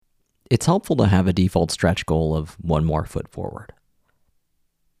It's helpful to have a default stretch goal of one more foot forward.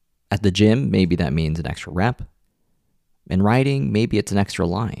 At the gym, maybe that means an extra rep. In writing, maybe it's an extra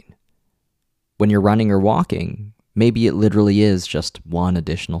line. When you're running or walking, maybe it literally is just one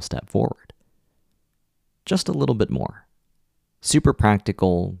additional step forward. Just a little bit more. Super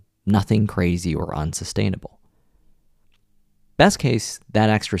practical, nothing crazy or unsustainable. Best case, that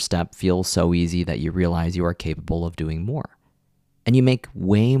extra step feels so easy that you realize you are capable of doing more, and you make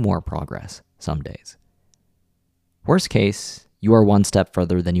way more progress some days. Worst case, you are one step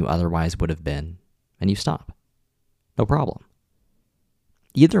further than you otherwise would have been, and you stop. No problem.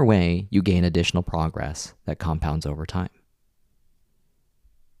 Either way, you gain additional progress that compounds over time.